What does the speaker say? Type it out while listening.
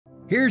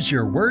Here's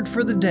your word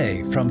for the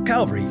day from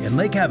Calvary in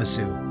Lake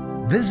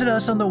Havasu. Visit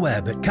us on the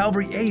web at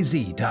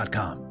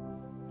calvaryaz.com.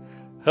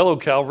 Hello,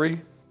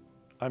 Calvary.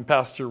 I'm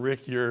Pastor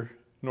Rick, your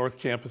North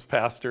Campus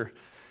pastor.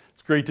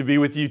 It's great to be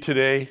with you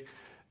today.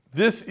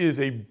 This is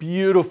a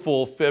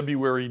beautiful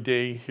February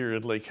day here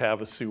at Lake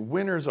Havasu.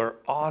 Winters are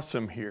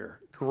awesome here.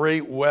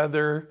 Great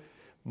weather,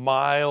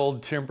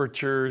 mild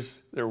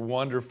temperatures, they're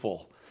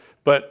wonderful.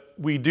 But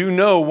we do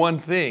know one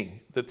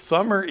thing, that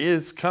summer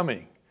is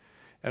coming.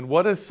 And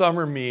what does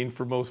summer mean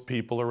for most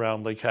people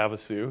around Lake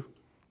Havasu?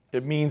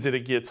 It means that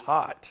it gets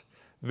hot,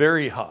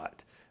 very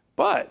hot.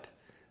 But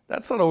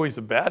that's not always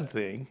a bad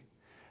thing.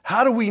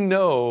 How do we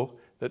know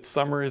that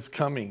summer is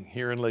coming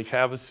here in Lake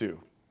Havasu?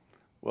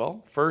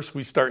 Well, first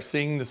we start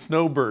seeing the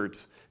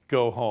snowbirds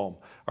go home.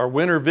 Our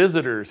winter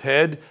visitors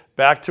head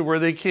back to where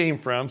they came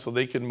from so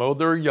they can mow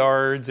their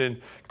yards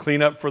and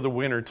clean up for the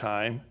winter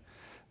time.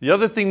 The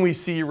other thing we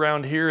see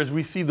around here is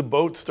we see the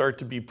boats start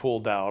to be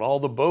pulled out. All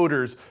the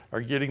boaters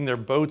are getting their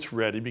boats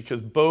ready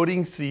because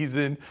boating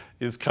season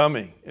is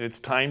coming and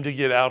it's time to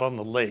get out on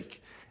the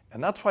lake.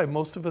 And that's why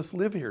most of us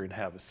live here in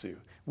Havasu.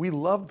 We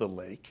love the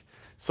lake.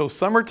 So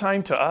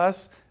summertime to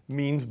us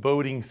means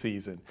boating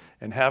season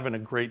and having a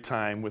great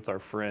time with our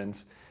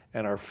friends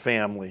and our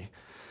family.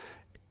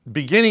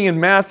 Beginning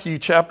in Matthew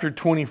chapter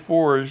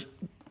 24,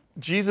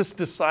 Jesus'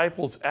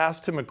 disciples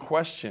asked him a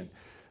question.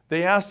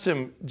 They asked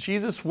him,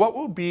 Jesus, what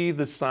will be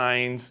the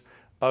signs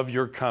of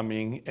your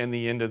coming and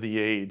the end of the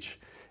age?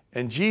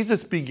 And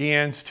Jesus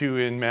begins to,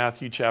 in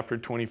Matthew chapter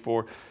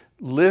 24,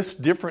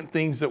 list different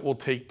things that will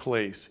take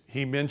place.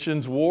 He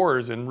mentions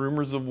wars and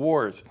rumors of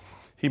wars.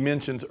 He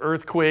mentions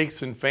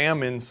earthquakes and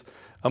famines,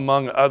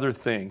 among other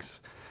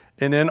things.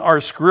 And in our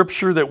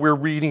scripture that we're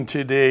reading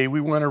today,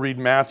 we want to read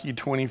Matthew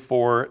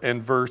 24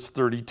 and verse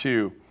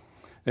 32.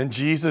 And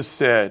Jesus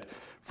said,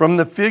 "From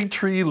the fig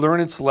tree learn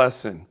its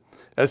lesson.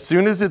 As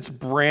soon as its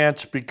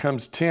branch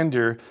becomes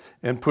tender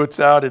and puts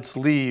out its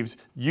leaves,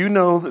 you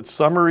know that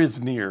summer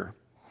is near.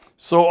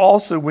 So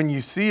also when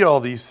you see all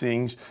these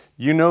things,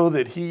 you know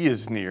that he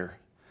is near,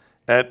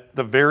 at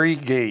the very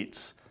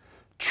gates.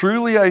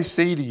 Truly I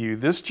say to you,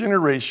 this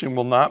generation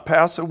will not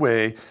pass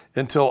away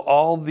until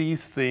all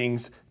these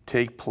things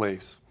take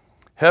place.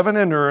 Heaven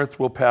and earth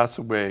will pass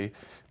away,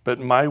 but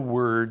my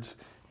words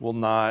will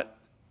not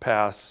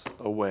pass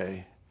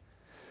away."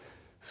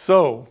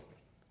 So,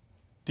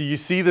 do you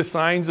see the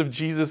signs of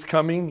Jesus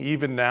coming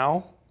even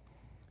now?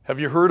 Have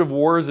you heard of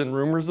wars and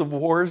rumors of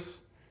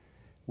wars?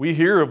 We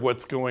hear of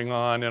what's going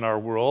on in our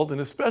world,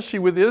 and especially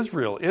with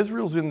Israel.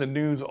 Israel's in the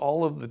news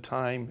all of the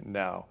time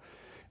now.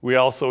 We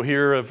also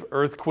hear of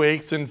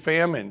earthquakes and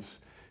famines.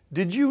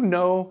 Did you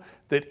know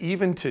that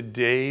even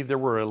today there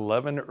were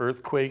 11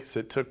 earthquakes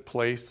that took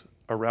place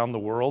around the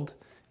world?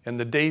 And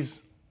the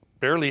day's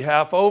barely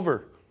half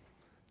over.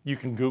 You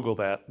can Google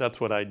that.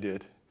 That's what I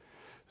did.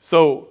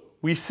 So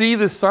we see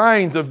the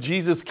signs of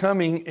Jesus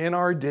coming in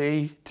our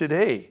day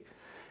today.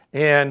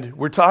 And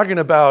we're talking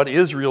about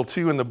Israel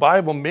too. In the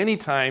Bible, many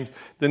times,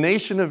 the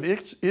nation of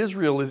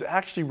Israel is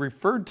actually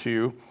referred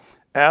to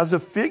as a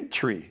fig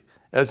tree,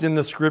 as in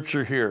the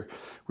scripture here.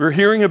 We're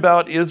hearing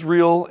about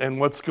Israel and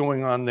what's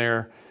going on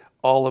there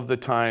all of the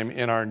time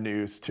in our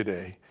news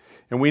today.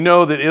 And we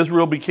know that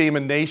Israel became a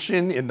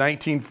nation in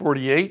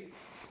 1948.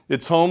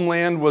 Its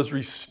homeland was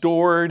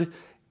restored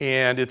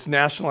and its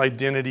national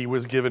identity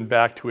was given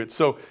back to it.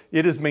 So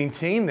it has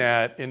maintained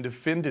that and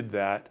defended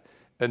that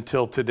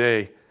until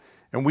today.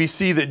 And we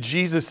see that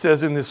Jesus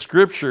says in this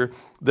scripture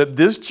that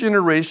this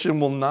generation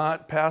will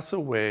not pass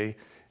away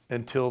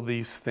until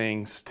these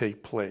things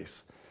take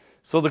place.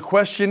 So the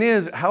question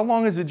is, how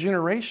long is a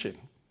generation?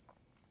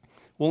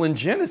 Well, in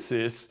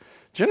Genesis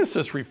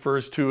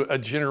refers to a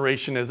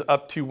generation as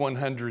up to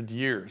 100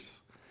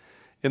 years.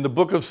 In the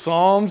book of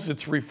Psalms,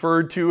 it's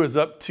referred to as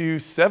up to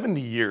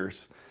 70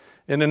 years.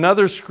 And in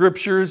other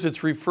scriptures,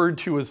 it's referred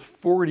to as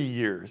 40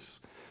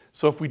 years.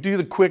 So if we do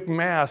the quick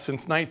math,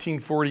 since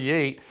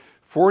 1948,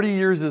 40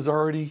 years has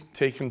already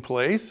taken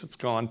place. It's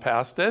gone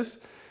past us.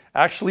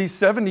 Actually,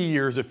 70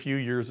 years a few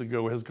years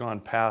ago has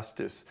gone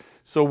past us.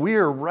 So we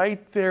are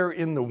right there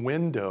in the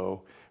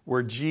window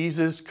where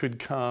Jesus could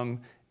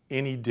come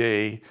any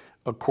day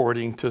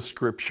according to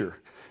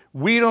Scripture.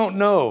 We don't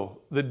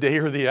know the day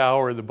or the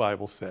hour, the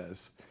Bible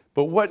says.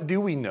 But what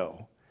do we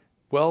know?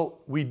 Well,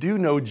 we do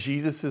know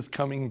Jesus is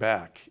coming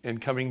back and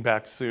coming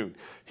back soon.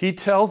 He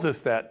tells us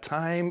that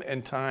time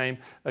and time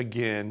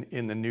again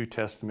in the New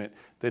Testament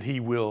that he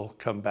will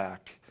come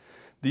back.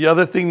 The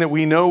other thing that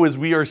we know is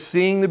we are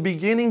seeing the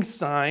beginning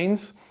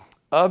signs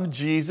of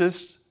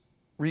Jesus'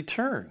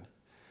 return.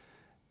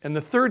 And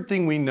the third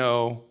thing we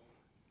know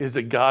is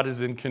that God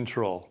is in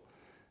control.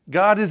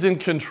 God is in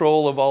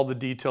control of all the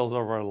details of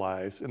our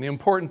lives. And the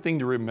important thing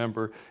to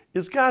remember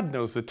is God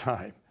knows the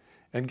time.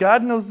 And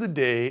God knows the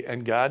day,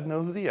 and God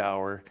knows the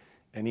hour,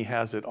 and he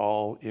has it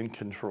all in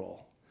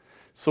control.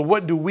 So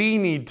what do we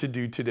need to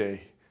do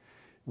today?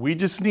 We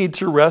just need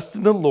to rest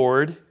in the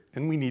Lord,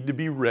 and we need to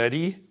be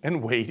ready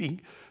and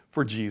waiting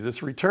for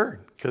Jesus' return,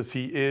 because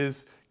he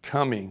is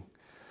coming.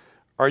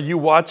 Are you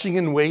watching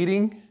and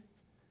waiting?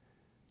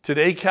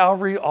 Today,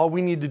 Calvary, all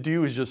we need to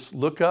do is just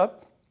look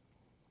up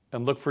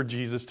and look for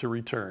Jesus to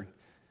return,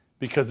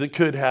 because it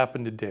could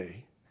happen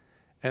today.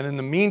 And in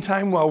the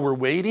meantime, while we're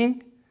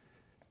waiting,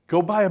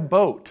 go buy a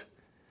boat.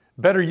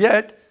 Better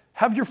yet,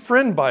 have your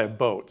friend buy a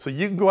boat so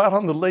you can go out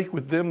on the lake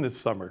with them this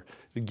summer.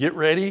 Get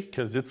ready,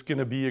 because it's going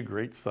to be a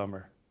great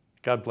summer.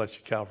 God bless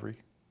you, Calvary.